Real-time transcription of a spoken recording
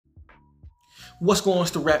What's going on?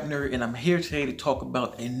 It's the Rap Nerd, and I'm here today to talk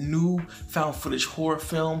about a new found footage horror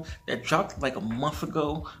film that dropped like a month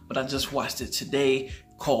ago, but I just watched it today,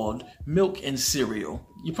 called Milk and Cereal.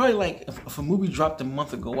 You're probably like, if a movie dropped a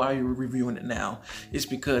month ago, why are you reviewing it now? It's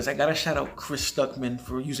because I gotta shout out Chris Stuckman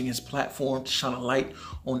for using his platform to shine a light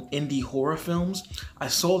on indie horror films. I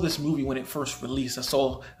saw this movie when it first released. I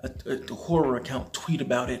saw a horror account tweet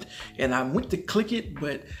about it, and I went to click it,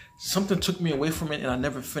 but something took me away from it and I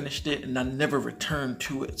never finished it and I never returned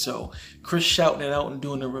to it. So Chris shouting it out and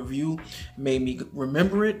doing a review made me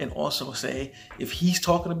remember it and also say, if he's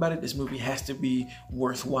talking about it, this movie has to be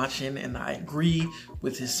worth watching. And I agree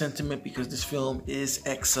with his sentiment because this film is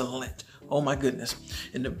excellent. Oh my goodness.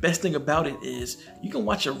 And the best thing about it is you can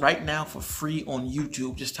watch it right now for free on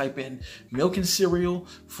YouTube. Just type in Milk and Cereal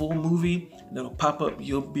full movie and it'll pop up.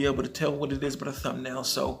 You'll be able to tell what it is by the thumbnail.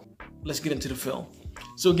 So let's get into the film.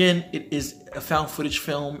 So again, it is a found footage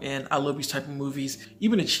film, and I love these type of movies.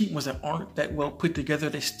 Even the cheap ones that aren't that well put together,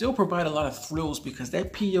 they still provide a lot of thrills because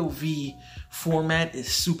that POV format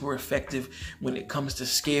is super effective when it comes to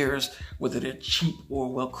scares, whether they're cheap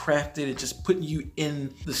or well crafted. It's just putting you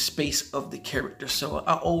in the space of the character. So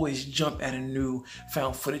I always jump at a new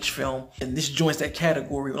found footage film, and this joins that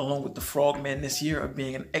category along with The Frogman this year of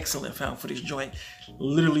being an excellent found footage joint.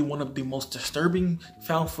 Literally one of the most disturbing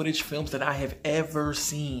found footage films that I have ever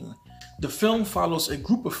seen. The film follows a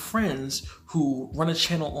group of friends who run a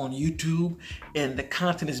channel on YouTube, and the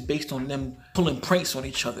content is based on them pulling pranks on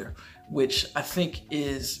each other, which I think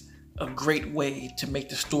is a great way to make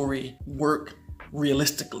the story work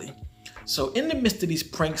realistically. So in the midst of these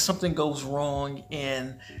pranks, something goes wrong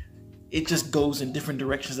and it just goes in different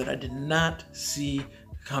directions that I did not see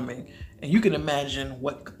coming. And you can imagine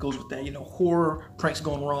what goes with that. You know, horror, pranks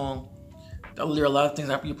going wrong. There are a lot of things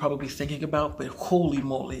that you're probably thinking about, but holy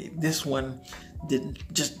moly, this one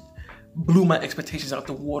just blew my expectations out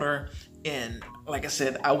the water. And like I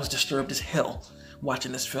said, I was disturbed as hell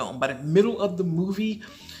watching this film. By the middle of the movie,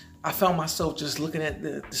 I found myself just looking at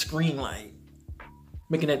the screen like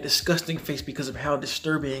making that disgusting face because of how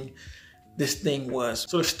disturbing this thing was.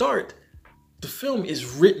 So to start, the film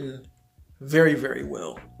is written very, very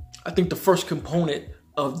well. I think the first component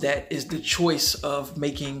of that is the choice of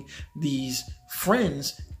making these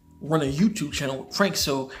friends run a YouTube channel with pranks.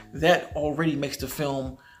 So that already makes the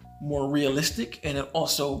film more realistic, and it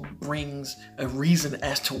also brings a reason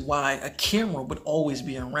as to why a camera would always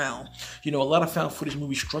be around. You know, a lot of found footage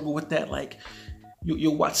movies struggle with that. Like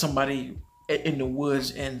you'll watch somebody in the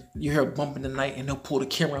woods and you hear a bump in the night and they'll pull the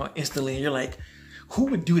camera out instantly and you're like, who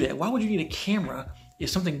would do that? Why would you need a camera if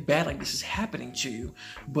something bad like this is happening to you?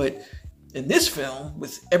 But in this film,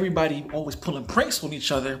 with everybody always pulling pranks on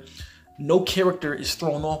each other, no character is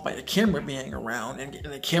thrown off by the camera being around, and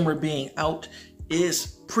the camera being out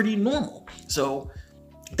is pretty normal. So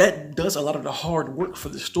that does a lot of the hard work for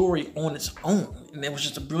the story on its own, and it was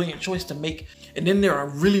just a brilliant choice to make. And then there are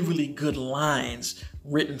really, really good lines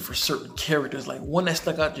written for certain characters. Like one that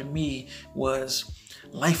stuck out to me was,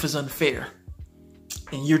 "Life is unfair,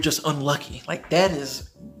 and you're just unlucky." Like that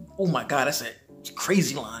is, oh my God, that's a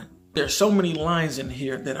crazy line. There's so many lines in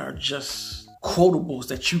here that are just quotables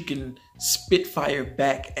that you can spitfire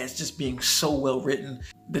back as just being so well written.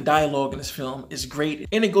 The dialogue in this film is great,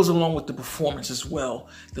 and it goes along with the performance as well.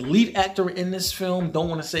 The lead actor in this film, don't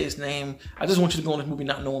want to say his name. I just want you to go in this movie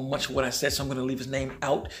not knowing much of what I said, so I'm going to leave his name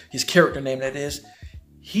out. His character name, that is.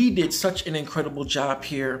 He did such an incredible job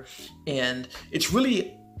here, and it's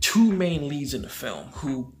really two main leads in the film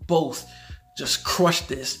who both just crushed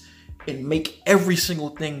this and make every single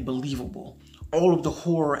thing believable. All of the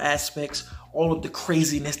horror aspects, all of the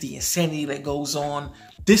craziness, the insanity that goes on.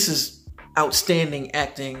 This is outstanding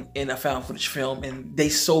acting in a found footage film, and they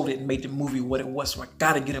sold it and made the movie what it was, so I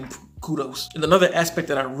gotta give them kudos. And another aspect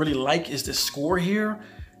that I really like is the score here.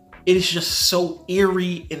 It is just so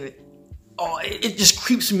eerie, and it just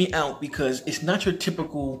creeps me out because it's not your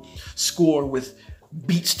typical score with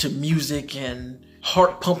beats to music and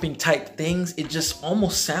heart-pumping type things. It just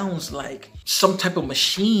almost sounds like some type of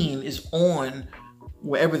machine is on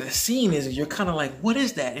wherever the scene is, and you're kind of like, what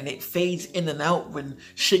is that? And it fades in and out when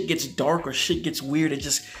shit gets dark or shit gets weird. It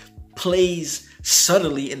just plays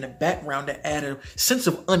subtly in the background to add a sense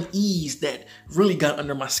of unease that really got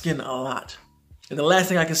under my skin a lot. And the last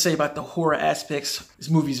thing I can say about the horror aspects, this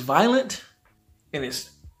movie's violent and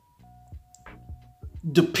it's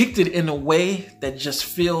depicted in a way that just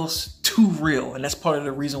feels too real, and that's part of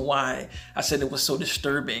the reason why I said it was so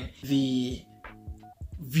disturbing. The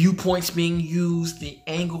viewpoints being used, the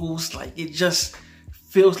angles, like it just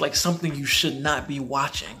feels like something you should not be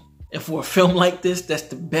watching. And for a film like this, that's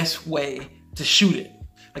the best way to shoot it.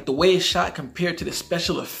 Like the way it's shot compared to the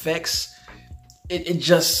special effects, it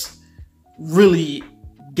just really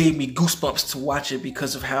gave me goosebumps to watch it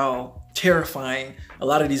because of how terrifying a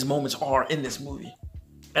lot of these moments are in this movie.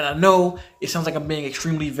 And I know it sounds like I'm being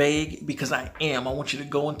extremely vague, because I am. I want you to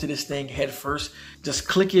go into this thing head first. Just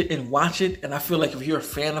click it and watch it. And I feel like if you're a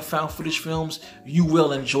fan of found footage films, you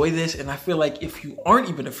will enjoy this. And I feel like if you aren't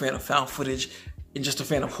even a fan of found footage and just a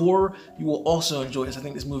fan of horror, you will also enjoy this. I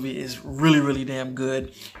think this movie is really, really damn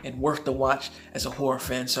good and worth the watch as a horror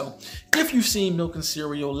fan. So if you've seen Milk and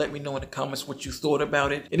Cereal, let me know in the comments what you thought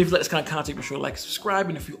about it. And if you like this kind of content, be sure to like and subscribe.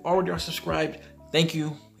 And if you already are subscribed, thank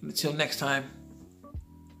you. And until next time,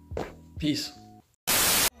 peace.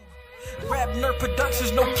 RapNerd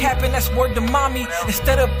Productions, no capping, that's word to mommy.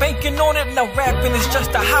 Instead of banking on it, now rapping is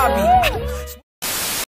just a hobby.